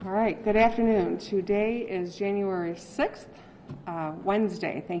All right, good afternoon. Today is January 6th,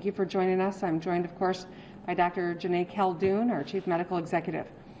 Wednesday. Thank you for joining us. I'm joined, of course, by Dr. Janae Khaldun, our Chief Medical Executive.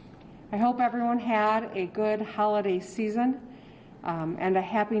 I hope everyone had a good holiday season and a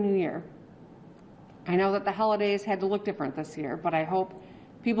Happy New Year. I know that the holidays had to look different this year, but I hope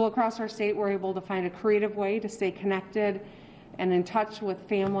people across our state were able to find a creative way to stay connected and in touch with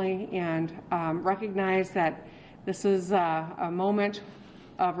family and recognize that this is a moment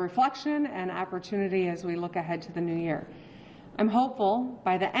of reflection and opportunity as we look ahead to the new year. I'm hopeful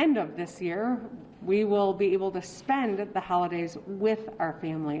by the end of this year, we will be able to spend the holidays with our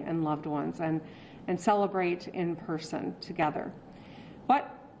family and loved ones and celebrate in person together. But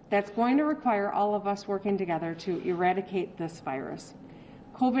that's going to require all of us working together to eradicate this virus.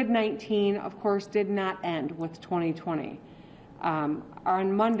 COVID-19, of course, did not end with 2020.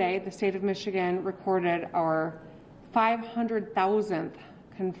 On Monday, the state of Michigan recorded our 500,000th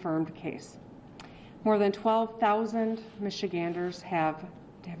confirmed case. More than 12,000 Michiganders have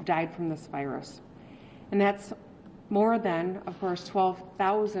died from this virus. And that's more than, of course,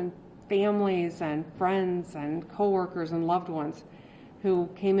 12,000 families and friends and coworkers and loved ones who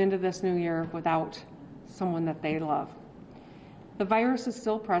came into this new year without someone that they love. The virus is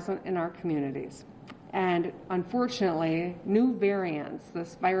still present in our communities. And unfortunately, new variants,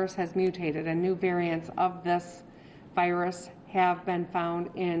 this virus has mutated, and new variants of this virus have been found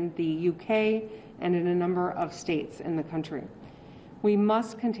in the UK and in a number of states in the country. We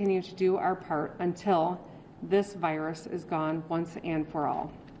must continue to do our part until this virus is gone once and for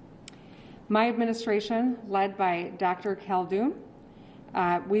all. My administration, led by Dr. Khaldun,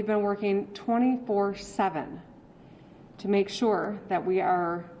 we've been working 24/7 to make sure that we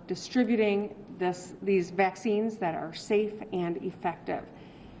are distributing these vaccines that are safe and effective.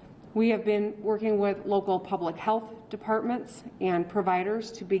 We have been working with local public health departments and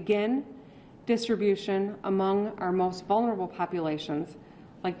providers to begin distribution among our most vulnerable populations,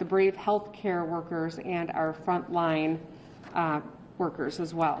 like the brave healthcare workers and our frontline workers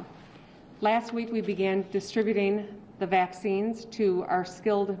as well. Last week, we began distributing the vaccines to our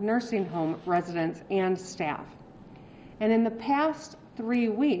skilled nursing home residents and staff. And in the past 3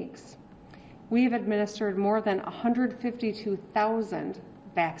 weeks, we have administered more than 152,000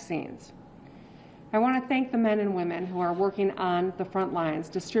 vaccines. I want to thank the men and women who are working on the front lines,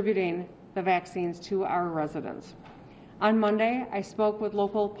 distributing the vaccines to our residents. On Monday, I spoke with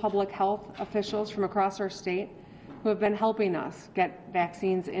local public health officials from across our state who have been helping us get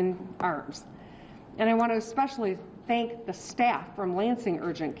vaccines in arms. And I want to especially thank the staff from Lansing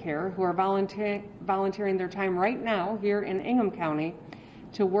Urgent Care who are volunteering their time right now here in Ingham County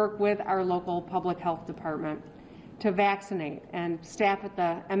to work with our local public health department to vaccinate and staff at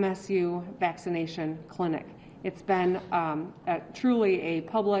the MSU vaccination clinic. It's been truly a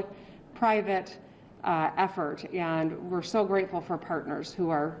public-private effort, and we're so grateful for partners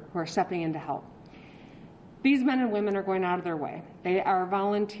who are stepping in to help. These men and women are going out of their way. They are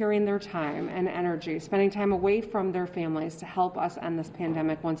volunteering their time and energy, spending time away from their families to help us end this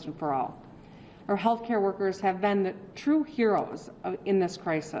pandemic once and for all. Our healthcare workers have been the true heroes in this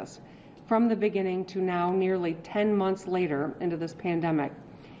crisis, from the beginning to now, nearly 10 months later into this pandemic.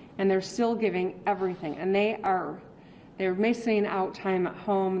 And they're still giving everything. And they're missing out time at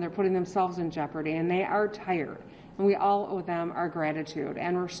home. They're putting themselves in jeopardy. And they are tired. And we all owe them our gratitude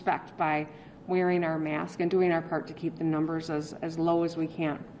and respect by wearing our mask and doing our part to keep the numbers as low as we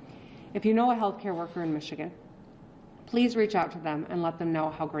can. If you know a healthcare worker in Michigan, please reach out to them and let them know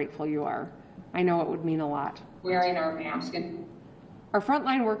how grateful you are. I know it would mean a lot. Wearing our mask. Our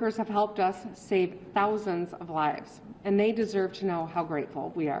frontline workers have helped us save thousands of lives, and they deserve to know how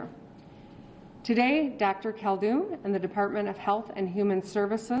grateful we are. Today, Dr. Khaldun and the Department of Health and Human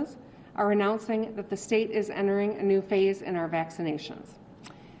Services are announcing that the state is entering a new phase in our vaccinations.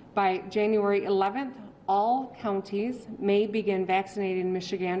 By January 11th, all counties may begin vaccinating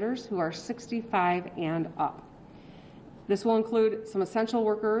Michiganders who are 65 and up. This will include some essential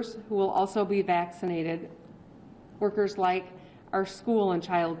workers who will also be vaccinated, workers like our school and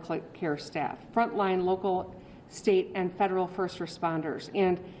child care staff, frontline local, state, and federal first responders,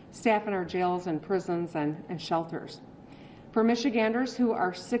 and staff in our jails and prisons and shelters. For Michiganders who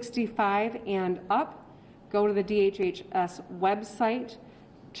are 65 and up, go to the DHHS website,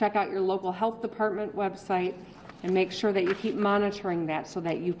 check out your local health department website, and make sure that you keep monitoring that so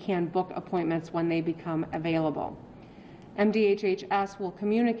that you can book appointments when they become available. MDHHS will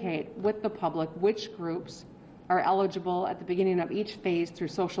communicate with the public which groups are eligible at the beginning of each phase through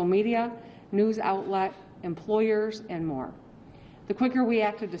social media, news outlet, employers, and more. The quicker we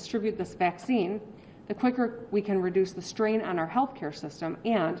act to distribute this vaccine, the quicker we can reduce the strain on our healthcare system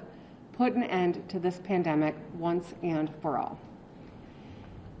and put an end to this pandemic once and for all.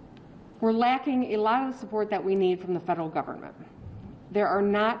 We're lacking a lot of the support that we need from the federal government. There are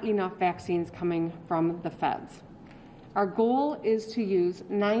not enough vaccines coming from the feds. Our goal is to use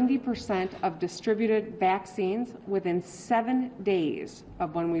 90% of distributed vaccines within 7 days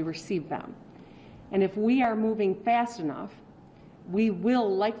of when we receive them. And if we are moving fast enough, we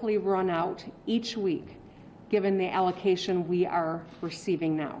will likely run out each week, given the allocation we are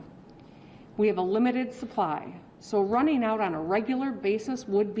receiving now. We have a limited supply, so running out on a regular basis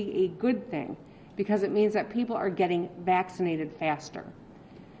would be a good thing because it means that people are getting vaccinated faster.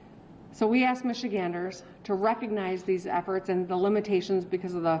 So we ask Michiganders to recognize these efforts and the limitations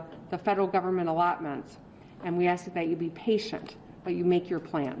because of the federal government allotments, and we ask that you be patient, but you make your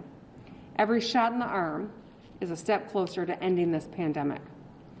plan. Every shot in the arm is a step closer to ending this pandemic.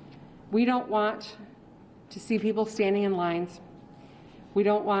 We don't want to see people standing in lines. We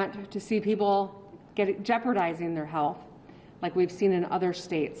don't want to see people jeopardizing their health like we've seen in other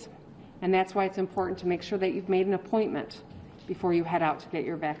states. And that's why it's important to make sure that you've made an appointment before you head out to get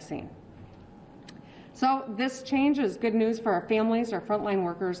your vaccine. So this change is good news for our families, our frontline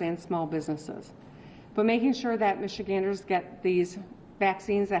workers, and small businesses. But making sure that Michiganders get these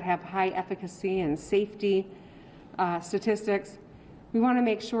vaccines that have high efficacy and safety statistics, we want to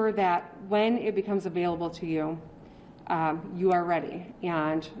make sure that when it becomes available to you, you are ready,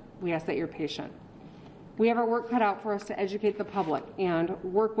 and we ask that you're patient. We have our work cut out for us to educate the public and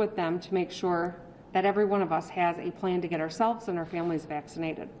work with them to make sure that every one of us has a plan to get ourselves and our families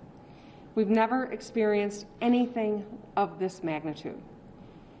vaccinated. We've never experienced anything of this magnitude,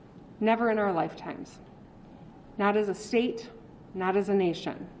 never in our lifetimes, not as a state, not as a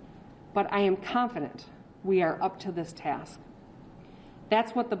nation, but I am confident we are up to this task.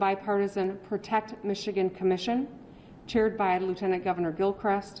 That's what the bipartisan Protect Michigan Commission, chaired by Lieutenant Governor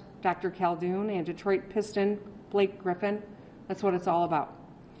Gilchrist, Dr. Khaldun, and Detroit Piston Blake Griffin, that's what it's all about.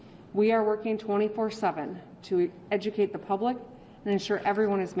 We are working 24/7 to educate the public and ensure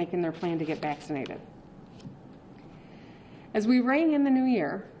everyone is making their plan to get vaccinated. As we ring in the new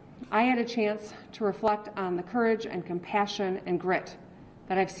year, I had a chance to reflect on the courage and compassion and grit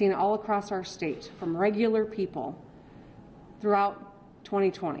that I've seen all across our state from regular people throughout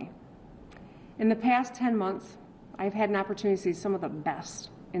 2020. In the past 10 months, I've had an opportunity to see some of the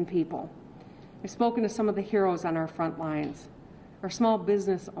best in people. I've spoken to some of the heroes on our front lines, our small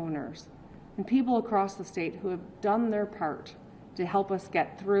business owners, and people across the state who have done their part to help us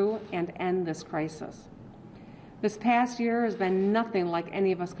get through and end this crisis. This past year has been nothing like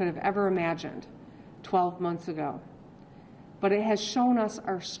any of us could have ever imagined 12 months ago, but it has shown us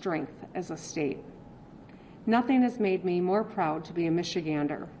our strength as a state. Nothing has made me more proud to be a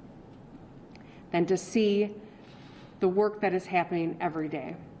Michigander than to see the work that is happening every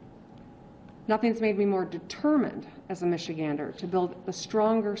day. Nothing's made me more determined as a Michigander to build a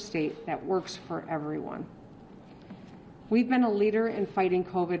stronger state that works for everyone. We've been a leader in fighting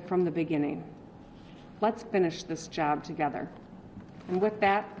COVID from the beginning. Let's finish this job together. And with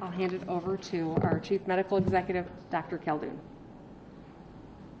that, I'll hand it over to our Chief Medical Executive, Dr. Khaldun.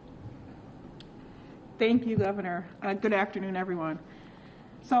 Thank you, Governor. Good afternoon, everyone.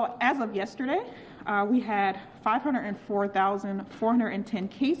 So as of yesterday, we had 504,410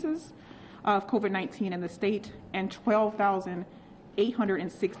 cases of COVID-19 in the state and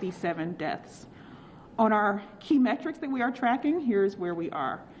 12,867 deaths. On our key metrics that we are tracking, here's where we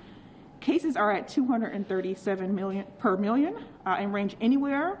are. Cases are at 237 million per million and range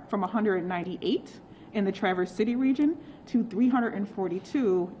anywhere from 198 in the Traverse City region to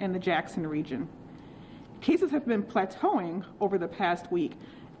 342 in the Jackson region. Cases have been plateauing over the past week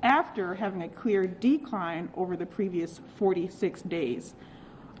after having a clear decline over the previous 46 days.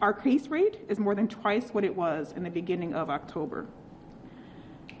 Our case rate is more than twice what it was in the beginning of October.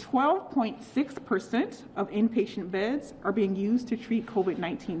 12.6% of inpatient beds are being used to treat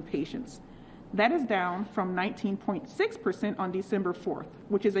COVID-19 patients. That is down from 19.6% on December 4th,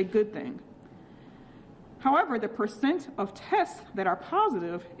 which is a good thing. However, the percent of tests that are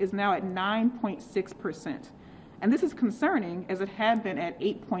positive is now at 9.6%. And this is concerning as it had been at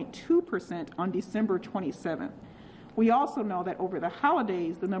 8.2% on December 27th. We also know that over the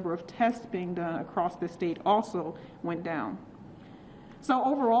holidays, the number of tests being done across the state also went down. So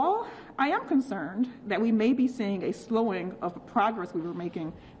overall, I am concerned that we may be seeing a slowing of the progress we were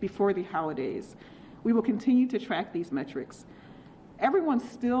making before the holidays. We will continue to track these metrics. Everyone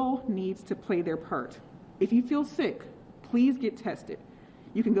still needs to play their part. If you feel sick, please get tested.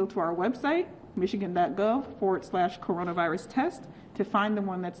 You can go to our website, michigan.gov/coronavirus test, to find the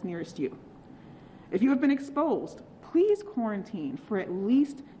one that's nearest you. If you have been exposed, please quarantine for at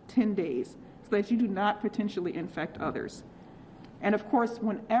least 10 days so that you do not potentially infect others. And of course,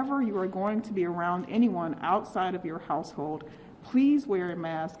 whenever you are going to be around anyone outside of your household, please wear a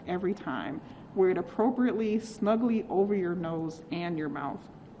mask every time. Wear it appropriately, snugly over your nose and your mouth.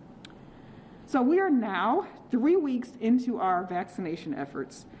 So we are now 3 weeks into our vaccination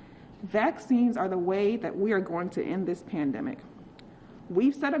efforts. Vaccines are the way that we are going to end this pandemic.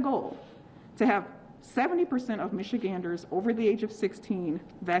 We've set a goal to have 70% of Michiganders over the age of 16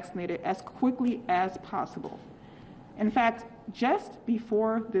 vaccinated as quickly as possible. In fact, just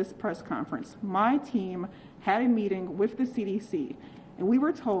before this press conference, my team had a meeting with the CDC, and we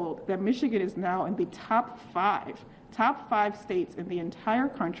were told that Michigan is now in the top five states in the entire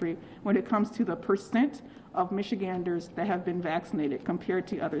country when it comes to the percent of Michiganders that have been vaccinated compared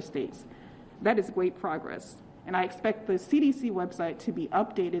to other states. That is great progress, and I expect the CDC website to be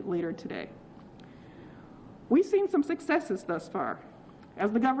updated later today. We've seen some successes thus far.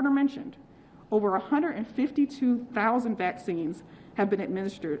 As the governor mentioned, over 152,000 vaccines have been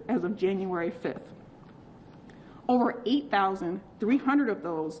administered as of January 5th. Over 8,300 of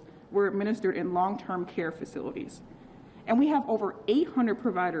those were administered in long-term care facilities. And we have over 800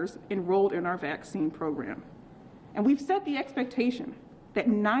 providers enrolled in our vaccine program. And we've set the expectation that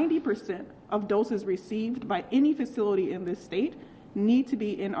 90% of doses received by any facility in this state need to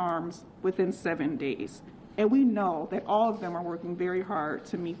be in arms within 7 days. And we know that all of them are working very hard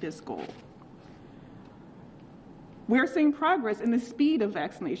to meet this goal. We're seeing progress in the speed of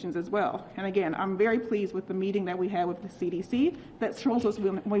vaccinations as well. And again, I'm very pleased with the meeting that we had with the CDC that shows us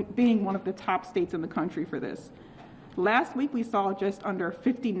being one of the top states in the country for this. Last week, we saw just under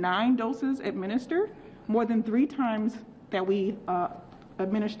 59 doses administered, more than 3 times that we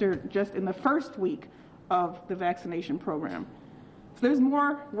administered just in the first week of the vaccination program. So there's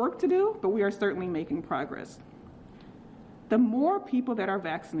more work to do, but we are certainly making progress. The more people that are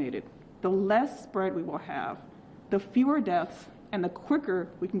vaccinated, the less spread we will have, the fewer deaths, and the quicker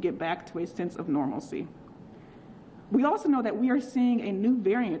we can get back to a sense of normalcy. We also know that we are seeing a new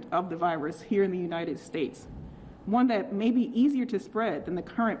variant of the virus here in the United States, one that may be easier to spread than the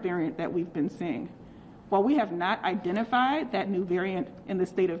current variant that we've been seeing. While we have not identified that new variant in the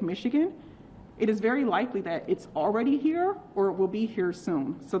state of Michigan, it is very likely that it's already here or it will be here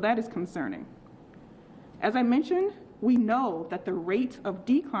soon, so that is concerning. As I mentioned, we know that the rate of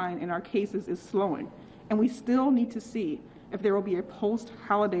decline in our cases is slowing, and we still need to see if there will be a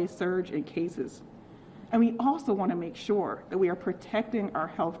post-holiday surge in cases. And we also want to make sure that we are protecting our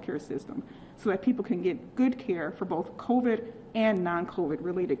healthcare system so that people can get good care for both COVID and non-COVID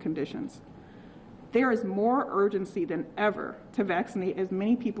related conditions. There is more urgency than ever to vaccinate as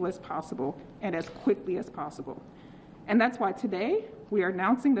many people as possible and as quickly as possible. And that's why today we are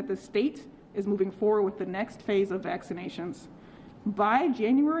announcing that the state is moving forward with the next phase of vaccinations. By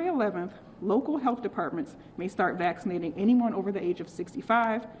January 11th, local health departments may start vaccinating anyone over the age of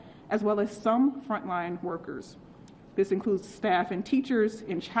 65, as well as some frontline workers. This includes staff and teachers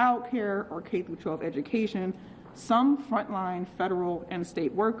in childcare or K-12 education, some frontline federal and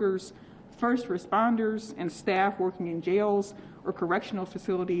state workers, first responders, and staff working in jails or correctional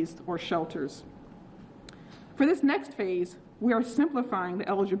facilities or shelters. For this next phase, we are simplifying the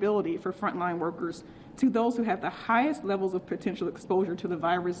eligibility for frontline workers to those who have the highest levels of potential exposure to the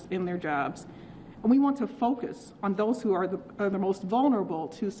virus in their jobs. And we want to focus on those who are the most vulnerable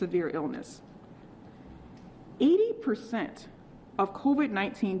to severe illness. 80% of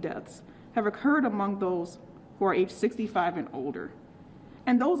COVID-19 deaths have occurred among those who are age 65 and older.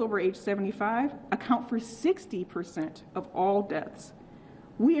 And those over age 75 account for 60% of all deaths.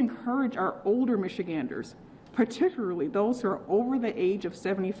 We encourage our older Michiganders, particularly those who are over the age of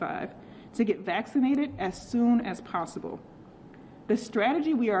 75, to get vaccinated as soon as possible. The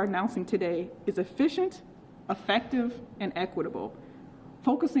strategy we are announcing today is efficient, effective, and equitable,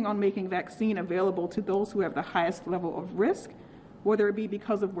 focusing on making vaccine available to those who have the highest level of risk, whether it be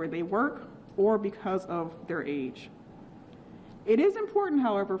because of where they work or because of their age. It is important,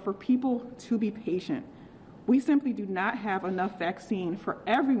 however, for people to be patient. We simply do not have enough vaccine for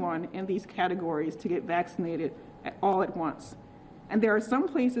everyone in these categories to get vaccinated all at once. And there are some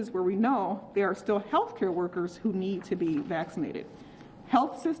places where we know there are still healthcare workers who need to be vaccinated.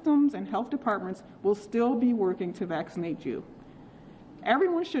 Health systems and health departments will still be working to vaccinate you.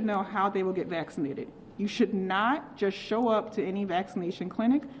 Everyone should know how they will get vaccinated. You should not just show up to any vaccination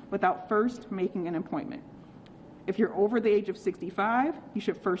clinic without first making an appointment. If you're over the age of 65, you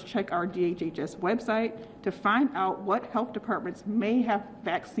should first check our DHHS website to find out what health departments may have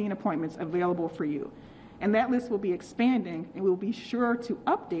vaccine appointments available for you. And that list will be expanding, and we'll be sure to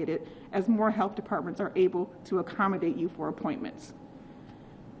update it as more health departments are able to accommodate you for appointments.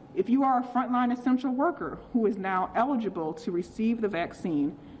 If you are a frontline essential worker who is now eligible to receive the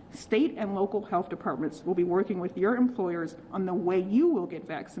vaccine, state and local health departments will be working with your employers on the way you will get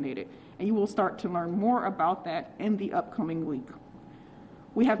vaccinated, and you will start to learn more about that in the upcoming week.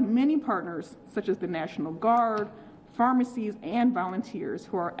 We have many partners, such as the National Guard, pharmacies, and volunteers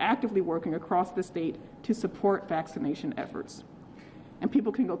who are actively working across the state to support vaccination efforts. And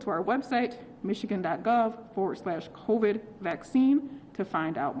people can go to our website, michigan.gov/COVID vaccine, to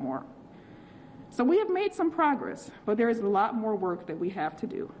find out more. So we have made some progress, but there is a lot more work that we have to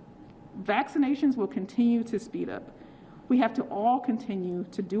do. Vaccinations will continue to speed up. We have to all continue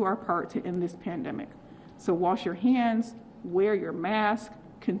to do our part to end this pandemic. So wash your hands, wear your mask,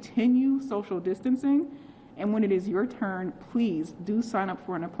 continue social distancing, and when it is your turn, please do sign up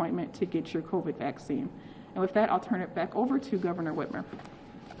for an appointment to get your COVID vaccine. And with that, I'll turn it back over to Governor Whitmer.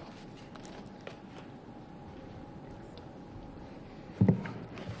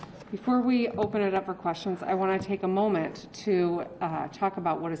 Before we open it up for questions, I want to take a moment to talk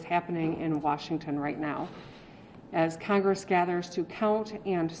about what is happening in Washington right now as Congress gathers to count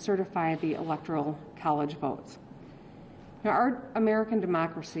and certify the Electoral College votes. Now, our American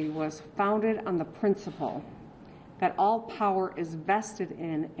democracy was founded on the principle that all power is vested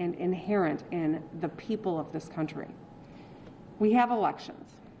in and inherent in the people of this country. We have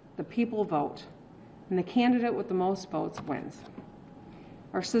elections, the people vote, and the candidate with the most votes wins.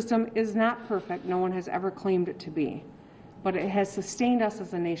 Our system is not perfect, no one has ever claimed it to be, but it has sustained us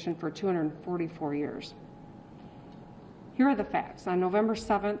as a nation for 244 years. Here are the facts. On November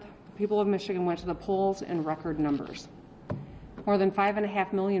 7th, the people of Michigan went to the polls in record numbers. More than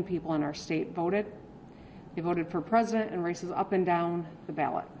 5.5 million people in our state voted. They voted for president in races up and down the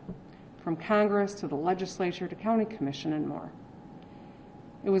ballot, from Congress to the legislature to county commission and more.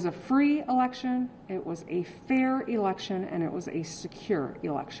 It was a free election, it was a fair election, and it was a secure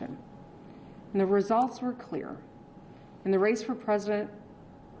election. And the results were clear. In the race for president,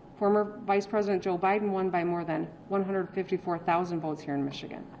 former Vice President Joe Biden won by more than 154,000 votes here in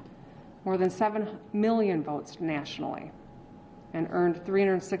Michigan, more than 7 million votes nationally, and earned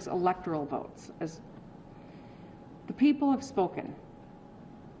 306 electoral votes. As the people have spoken.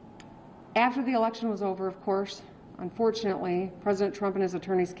 After the election was over, of course, unfortunately, President Trump and his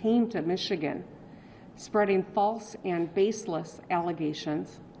attorneys came to Michigan spreading false and baseless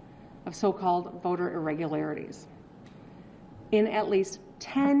allegations of so-called voter irregularities. In at least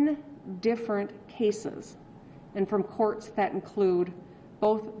 10 different cases, and from courts that include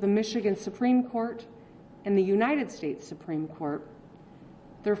both the Michigan Supreme Court and the United States Supreme Court,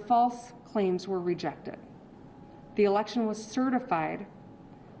 their false claims were rejected. The election was certified,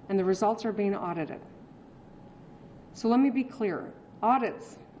 and the results are being audited. So let me be clear,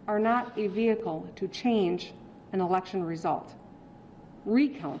 audits are not a vehicle to change an election result.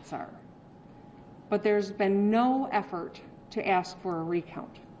 Recounts are. But there's been no effort to ask for a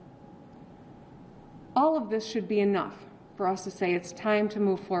recount. All of this should be enough for us to say it's time to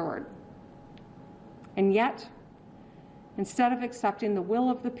move forward. And yet, instead of accepting the will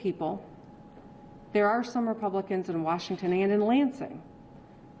of the people, there are some Republicans in Washington and in Lansing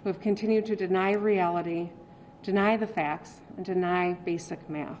who have continued to deny reality, deny the facts, and deny basic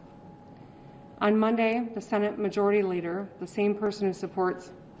math. On Monday, the Senate Majority Leader, the same person who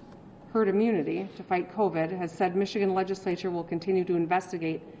supports herd immunity to fight COVID, has said Michigan legislature will continue to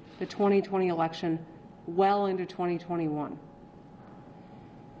investigate the 2020 election well into 2021.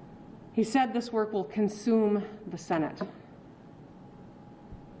 He said this work will consume the Senate.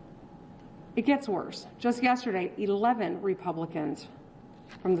 It gets worse. Just yesterday, 11 Republicans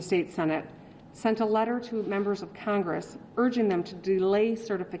from the state Senate sent a letter to members of Congress urging them to delay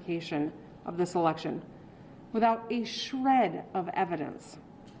certification of this election without a shred of evidence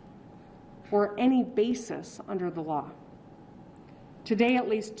or any basis under the law. Today, at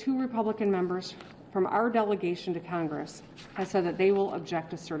least 2 Republican members from our delegation to Congress have said that they will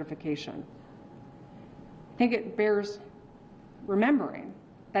object to certification. I think it bears remembering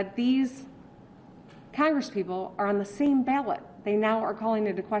that these Congresspeople are on the same ballot. They now are calling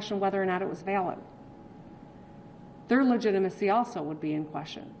into question whether or not it was valid. Their legitimacy also would be in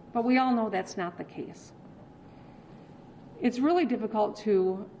question, but we all know that's not the case. It's really difficult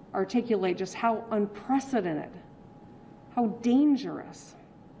to articulate just how unprecedented, how dangerous,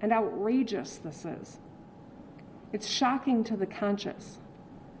 and outrageous this is. It's shocking to the conscious.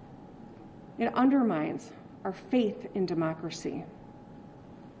 It undermines our faith in democracy.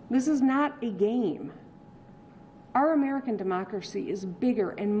 This is not a game. Our American democracy is bigger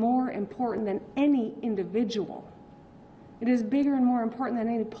and more important than any individual. It is bigger and more important than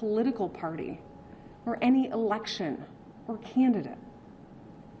any political party or any election or candidate.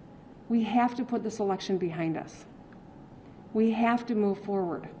 We have to put this election behind us. We have to move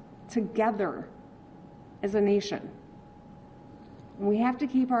forward together as a nation. And we have to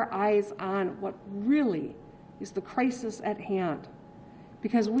keep our eyes on what really is the crisis at hand,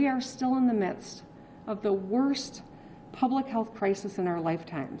 because we are still in the midst of the worst public health crisis in our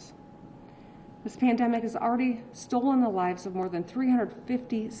lifetimes. This pandemic has already stolen the lives of more than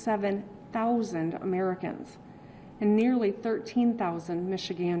 357,000 Americans and nearly 13,000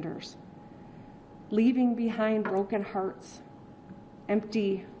 Michiganders, leaving behind broken hearts,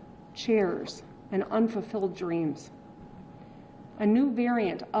 empty chairs, and unfulfilled dreams. A new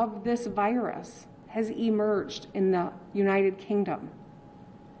variant of this virus has emerged in the United Kingdom,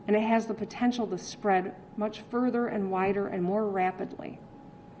 and it has the potential to spread much further and wider and more rapidly.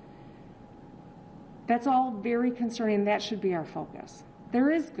 That's all very concerning. That should be our focus. There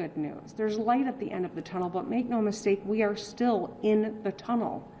is good news. There's light at the end of the tunnel, but make no mistake, we are still in the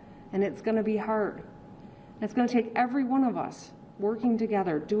tunnel, and it's going to be hard. And it's going to take every one of us working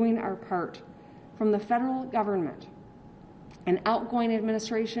together, doing our part, from the federal government, an outgoing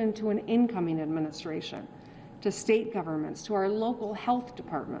administration to an incoming administration, to state governments, to our local health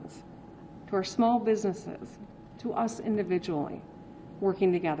departments, to our small businesses, to us individually,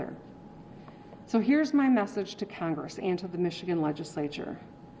 working together. So here's my message to Congress and to the Michigan legislature.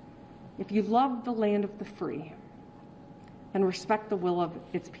 If you love the land of the free, then respect the will of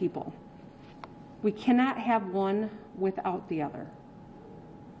its people. We cannot have one without the other.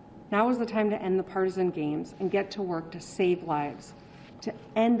 Now is the time to end the partisan games and get to work to save lives, to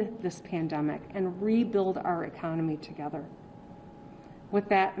end this pandemic and rebuild our economy together. With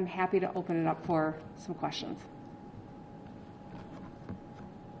that, I'm happy to open it up for some questions.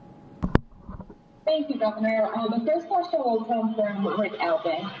 Thank you, Governor. The first question will come from Rick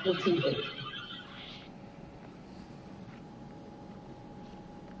Alvin with TV.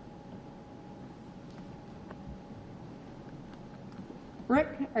 Rick,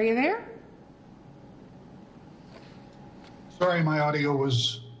 are you there? Sorry, my audio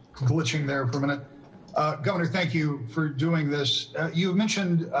was glitching there for a minute. Governor, thank you for doing this. You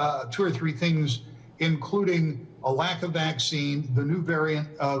mentioned 2 or 3 things, including a lack of vaccine, the new variant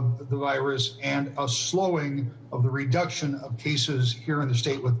of the virus, and a slowing of the reduction of cases here in the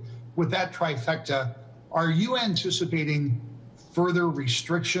state. With that trifecta, are you anticipating further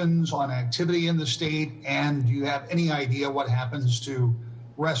restrictions on activity in the state? And do you have any idea what happens to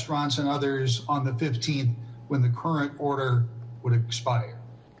restaurants and others on the 15th when the current order would expire?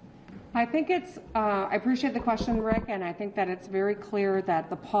 I think I appreciate the question, Rick, and I think that it's very clear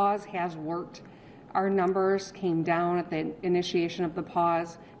that the pause has worked. Our numbers came down at the initiation of the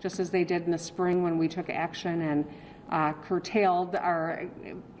pause, just as they did in the spring when we took action and curtailed our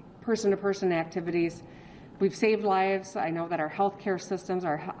person-to-person activities. We've saved lives. I know that our healthcare systems,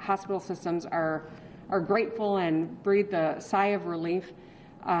 our hospital systems are grateful and breathe a sigh of relief.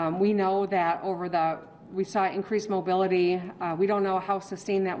 We know that we saw increased mobility. We don't know how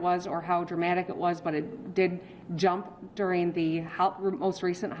sustained that was or how dramatic it was, but it did jump during the most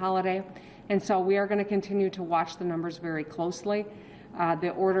recent holiday. And so we are going to continue to watch the numbers very closely.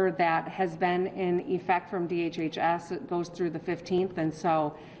 The order that has been in effect from DHHS, it goes through the 15th, and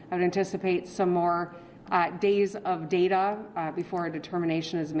so I would anticipate some more days of data before a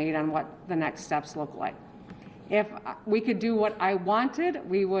determination is made on what the next steps look like. If we could do what I wanted,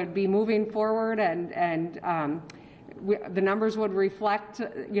 we would be moving forward, and the numbers would reflect,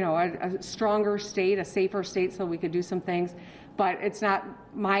 a stronger state, a safer state, so we could do some things. But it's not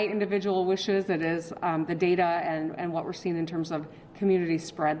my individual wishes. It is the data and what we're seeing in terms of community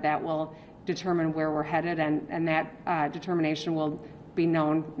spread that will determine where we're headed, and that determination will be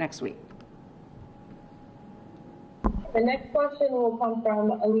known next week. The next question will come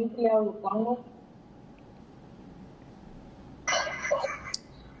from Alicia Longo.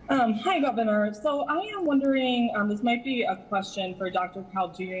 Hi, Governor. So I am wondering, this might be a question for Dr.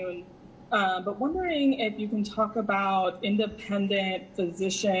 Khaldun, but wondering if you can talk about independent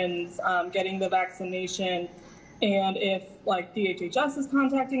physicians getting the vaccination, and if DHHS is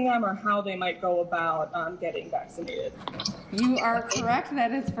contacting them, or how they might go about getting vaccinated. You are correct.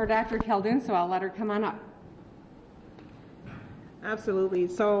 That is for Dr. Khaldun, so I'll let her come on up. Absolutely.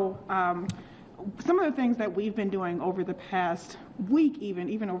 So some of the things that we've been doing over the past week,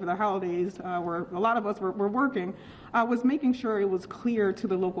 even over the holidays, where a lot of us were working, was making sure it was clear to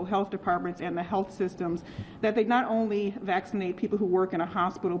the local health departments and the health systems that they not only vaccinate people who work in a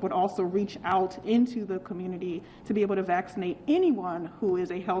hospital, but also reach out into the community to be able to vaccinate anyone who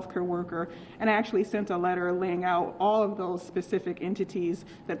is a healthcare worker. And I actually sent a letter laying out all of those specific entities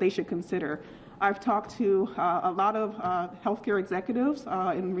that they should consider. I've talked to a lot of healthcare executives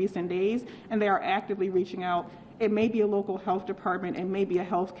in recent days, and they are actively reaching out. It may be a local health department, it may be a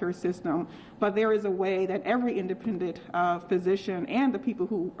healthcare system, but there is a way that every independent physician and the people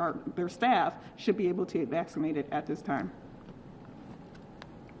who are their staff should be able to get vaccinated at this time.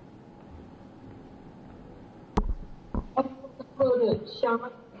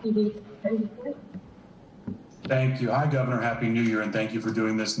 Thank you. Hi, Governor. Happy New Year, and thank you for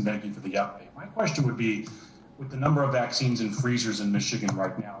doing this, and thank you for the update. My question would be, with the number of vaccines in freezers in Michigan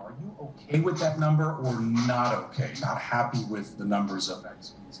right now, are you okay with that number or not okay? Not happy with the numbers of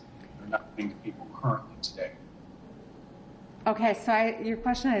vaccines they're not giving to people currently today? Okay, so your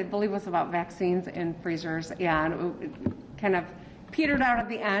question, I believe, was about vaccines in freezers, and it kind of petered out at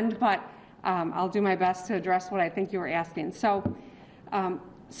the end, but I'll do my best to address what I think you were asking. So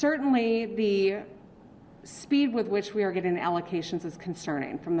certainly the speed with which we are getting allocations is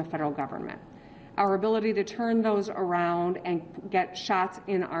concerning from the federal government. Our ability to turn those around and get shots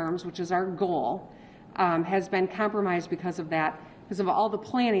in arms, which is our goal, has been compromised because of that, because of all the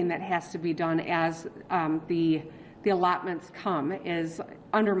planning that has to be done as the allotments come, is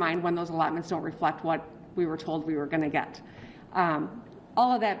undermined when those allotments don't reflect what we were told we were going to get.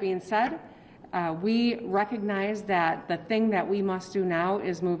 All of that being said, we recognize that the thing that we must do now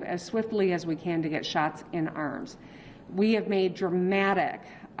is move as swiftly as we can to get shots in arms. We have made dramatic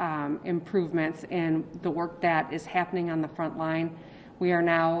improvements in the work that is happening on the front line. We are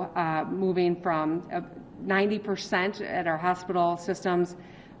now moving from 90% at our hospital systems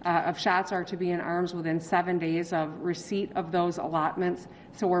of shots are to be in arms within 7 days of receipt of those allotments.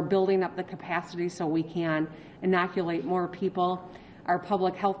 So we're building up the capacity so we can inoculate more people. Our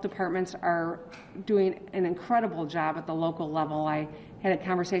public health departments are doing an incredible job at the local level. I had a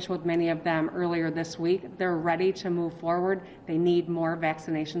conversation with many of them earlier this week. They're ready to move forward. They need more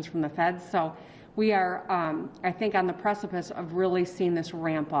vaccinations from the feds. So we are, I think, on the precipice of really seeing this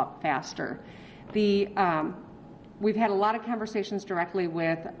ramp up faster. We've had a lot of conversations directly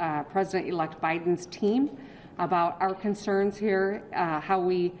with President-elect Biden's team about our concerns here, how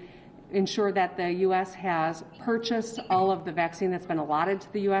we ensure that the U.S. has purchased all of the vaccine that's been allotted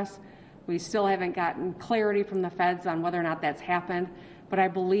to the U.S. We still haven't gotten clarity from the feds on whether or not that's happened, but I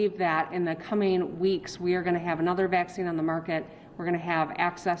believe that in the coming weeks we are going to have another vaccine on the market. We're going to have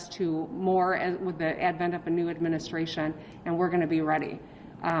access to more with the advent of a new administration, and we're going to be ready.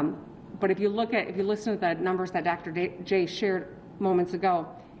 But if you listen to the numbers that Dr. Jay shared moments ago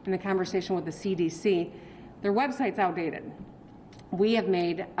in the conversation with the CDC, their website's outdated. We have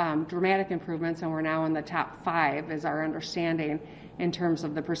made dramatic improvements, and we're now in the top 5, is our understanding, in terms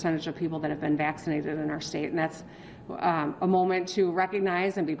of the percentage of people that have been vaccinated in our state. And that's a moment to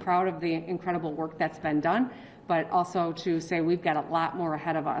recognize and be proud of the incredible work that's been done, but also to say we've got a lot more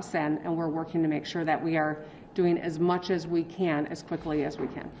ahead of us, and we're working to make sure that we are doing as much as we can, as quickly as we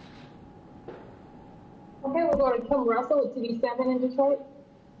can. Okay, we'll go to Kim Russell at TV7 in Detroit.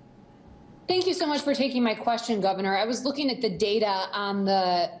 Thank you so much for taking my question, Governor. I was looking at the data on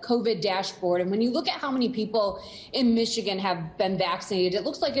the COVID dashboard, and when you look at how many people in Michigan have been vaccinated, it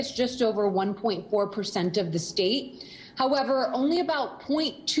looks like it's just over 1.4% of the state. However, only about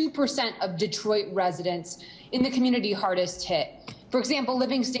 0.2% of Detroit residents in the community hardest hit. For example,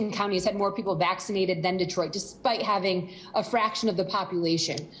 Livingston County has had more people vaccinated than Detroit, despite having a fraction of the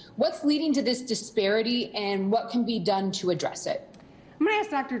population. What's leading to this disparity, and what can be done to address it? I'm going to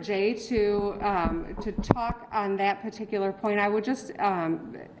ask Dr. Jay to talk on that particular point. I would just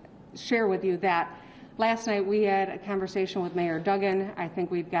share with you that last night we had a conversation with Mayor Duggan. I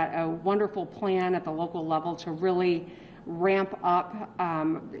think we've got a wonderful plan at the local level to really ramp up,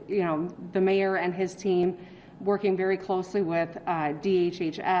 the mayor and his team, working very closely with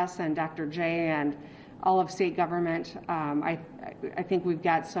DHHS and Dr. Jay and all of state government. I think we've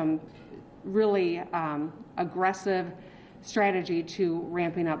got some really aggressive strategy to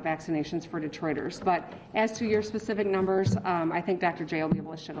ramping up vaccinations for Detroiters. But as to your specific numbers, I think Dr. Jay will be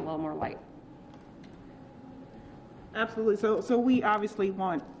able to shed a little more light. Absolutely. So we obviously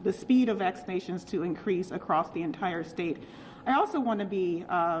want the speed of vaccinations to increase across the entire state. I also want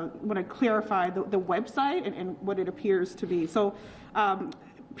to clarify the website and what it appears to be. So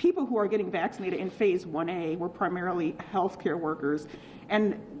people who are getting vaccinated in phase 1A were primarily healthcare workers.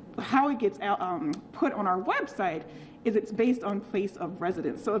 And how it gets put on our website is it's based on place of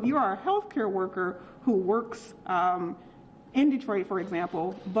residence. So if you are a healthcare worker who works in Detroit, for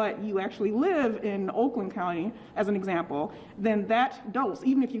example, but you actually live in Oakland County, as an example, then that dose,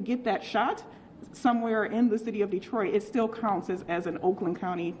 even if you get that shot somewhere in the city of Detroit, it still counts as an Oakland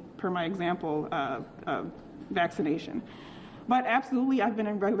County, per my example, vaccination. But absolutely, I've been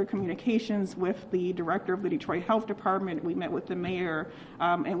in regular communications with the director of the Detroit Health Department. We met with the mayor,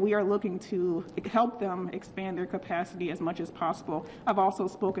 and we are looking to help them expand their capacity as much as possible. I've also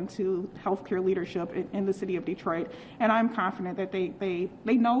spoken to healthcare leadership in the city of Detroit, and I'm confident that they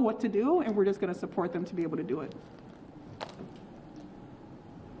know what to do, and we're just going to support them to be able to do it.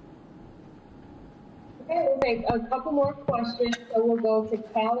 Okay, we'll take a couple more questions. So we'll go to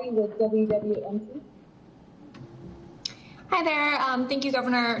Callie with WWNC. Hi there. Thank you,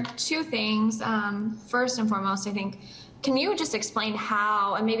 Governor. Two things. First and foremost, I think, can you just explain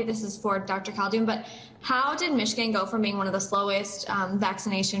how, and maybe this is for Dr. Khaldun, but how did Michigan go from being one of the slowest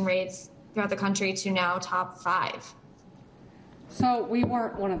vaccination rates throughout the country to now top 5? So we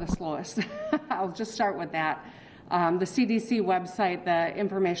weren't one of the slowest. I'll just start with that. The CDC website, the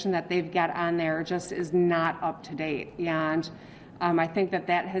information that they've got on there just is not up to date. And I think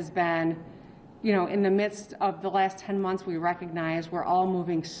that has been, in the midst of the last 10 months, we recognize we're all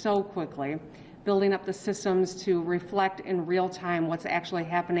moving so quickly. Building up the systems to reflect in real time what's actually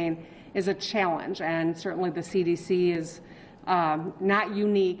happening is a challenge. And certainly the CDC is not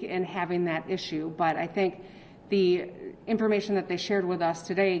unique in having that issue. But I think the information that they shared with us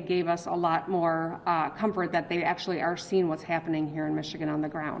today gave us a lot more comfort that they actually are seeing what's happening here in Michigan on the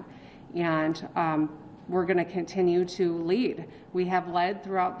ground. And we're going to continue to lead. We have led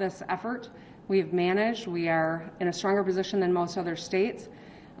throughout this effort. We've managed. We are in a stronger position than most other states.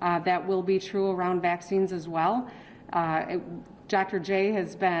 That will be true around vaccines as well. Dr. J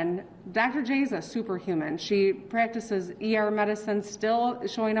is a superhuman. She practices ER medicine, still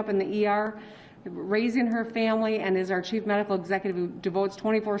showing up in the ER, raising her family, and is our chief medical executive who devotes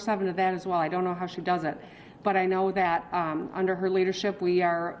 24/7 to that as well. I don't know how she does it, but I know that under her leadership,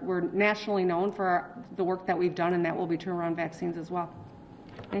 we're nationally known for the work that we've done, and that will be true around vaccines as well.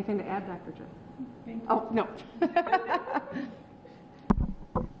 Anything to add, Dr. J? Oh, no.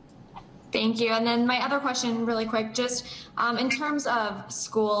 Thank you. And then my other question, really quick, just in terms of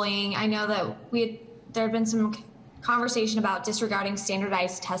schooling, I know that there had been some conversation about disregarding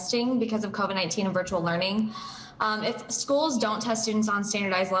standardized testing because of COVID-19 and virtual learning. If schools don't test students on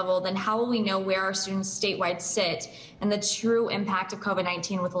standardized level, then how will we know where our students statewide sit and the true impact of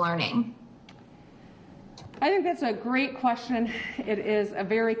COVID-19 with learning? I think that's a great question. It is a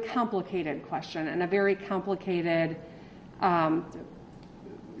very complicated question and a very complicated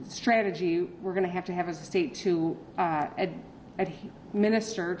strategy we're going to have as a state to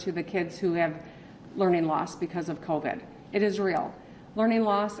administer to the kids who have learning loss because of COVID. It is real. Learning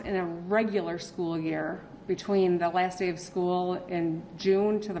loss in a regular school year between the last day of school in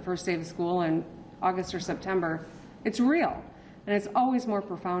June to the first day of school in August or September, it's real. And it's always more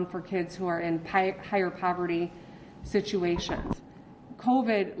profound for kids who are in higher poverty situations.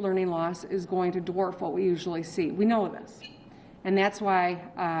 COVID learning loss is going to dwarf what we usually see. We know this. And that's why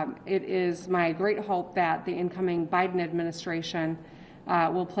it is my great hope that the incoming Biden administration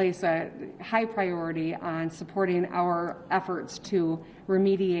will place a high priority on supporting our efforts to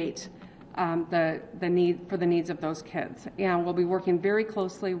remediate the needs of those kids. And we'll be working very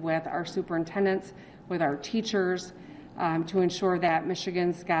closely with our superintendents, with our teachers, to ensure that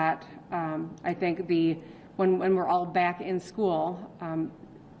Michigan's got, I think, when we're all back in school,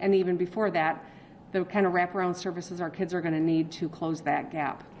 and even before that, the kind of wraparound services our kids are going to need to close that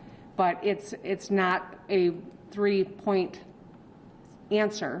gap. But it's not a 3-point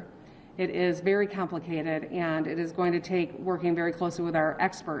answer. It is very complicated, and it is going to take working very closely with our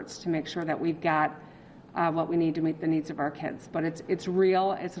experts to make sure that we've got what we need to meet the needs of our kids. But it's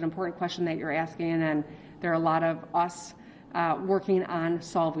real. It's an important question that you're asking, and there are a lot of us working on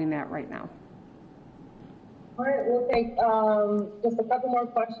solving that right now. All right, we'll take just a couple more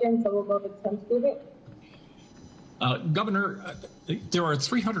questions, so we'll go to Tim Skubik. Governor, there are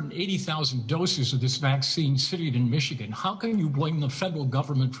 380,000 doses of this vaccine sitting in Michigan. How can you blame the federal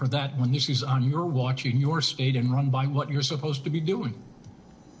government for that when this is on your watch in your state and run by what you're supposed to be doing?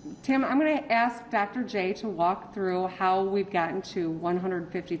 Tim, I'm going to ask Dr. J to walk through how we've gotten to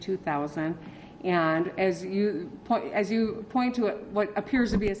 152,000. And as you point to it, what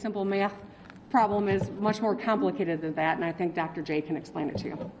appears to be a simple math problem is much more complicated than that, and I think Dr. J can explain it to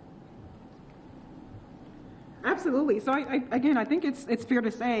you. Absolutely. So I think it's fair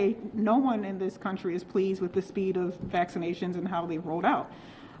to say no one in this country is pleased with the speed of vaccinations and how they've rolled out.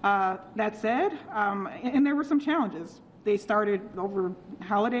 That said, and there were some challenges. They started over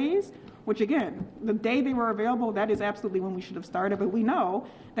holidays, which again, the day they were available, that is absolutely when we should have started. But we know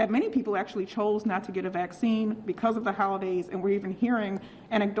that many people actually chose not to get a vaccine because of the holidays. And we're even hearing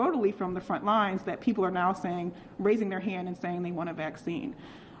anecdotally from the front lines that people are now saying, raising their hand and saying they want a vaccine.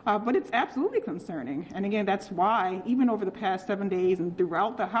 But it's absolutely concerning. And again, that's why even over the past 7 days and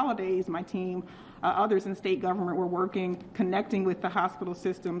throughout the holidays, my team, others in state government were working, connecting with the hospital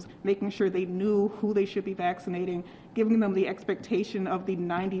systems, making sure they knew who they should be vaccinating, giving them the expectation of the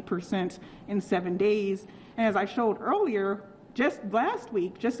 90% in 7 days. And as I showed earlier, just last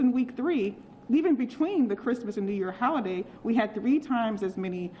week, just in week 3, even between the Christmas and New Year holiday, we had 3 times as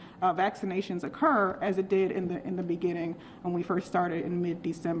many vaccinations occur as it did in the beginning when we first started in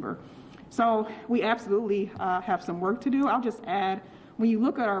mid-December. So we absolutely have some work to do. I'll just add, when you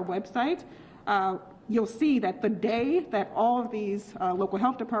look at our website, you'll see that the day that all of these local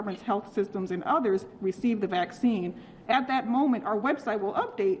health departments, health systems, and others receive the vaccine, at that moment, our website will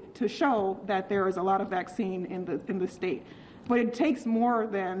update to show that there is a lot of vaccine in the state. But it takes more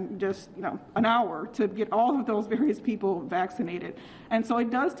than just an hour to get all of those various people vaccinated. And so it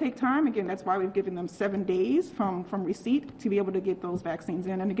does take time. Again, that's why we've given them 7 days from receipt to be able to get those vaccines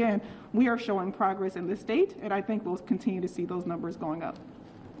in. And again, we are showing progress in the state, and I think we'll continue to see those numbers going up.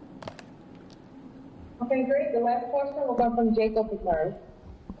 Okay, great. The last question will come from Jacob Picard.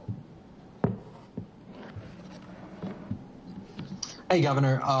 Hey,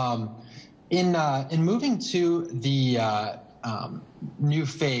 Governor. In moving to the new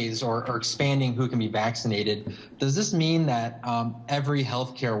phase or expanding who can be vaccinated, does this mean that every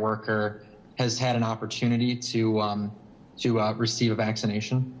healthcare worker has had an opportunity to receive a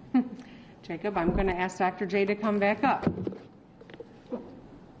vaccination? Jacob, I'm going to ask Dr. J to come back up.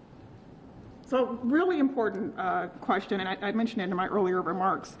 So really important question, and I mentioned it in my earlier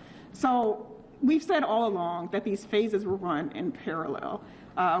remarks. So we've said all along that these phases will run in parallel.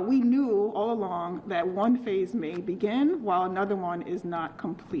 We knew all along that one phase may begin while another one is not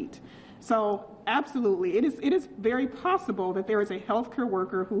complete. So absolutely, it is very possible that there is a healthcare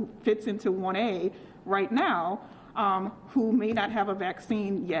worker who fits into 1A right now who may not have a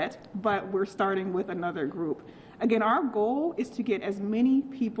vaccine yet, but we're starting with another group. Again, our goal is to get as many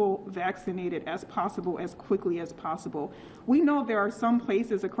people vaccinated as possible, as quickly as possible. We know there are some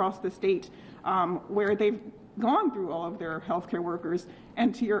places across the state where they've gone through all of their healthcare workers.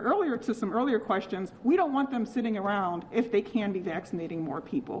 And to some earlier questions, we don't want them sitting around if they can be vaccinating more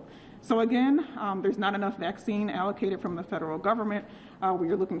people. So again, there's not enough vaccine allocated from the federal government. We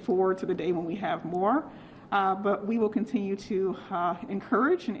are looking forward to the day when we have more. But we will continue to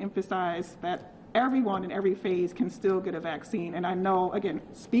encourage and emphasize that everyone in every phase can still get a vaccine. And I know, again,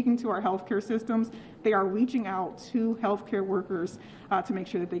 speaking to our healthcare systems, they are reaching out to healthcare workers to make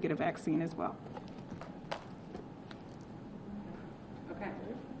sure that they get a vaccine as well. Okay.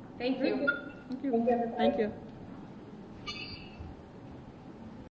 Thank you. Thank you. Thank you.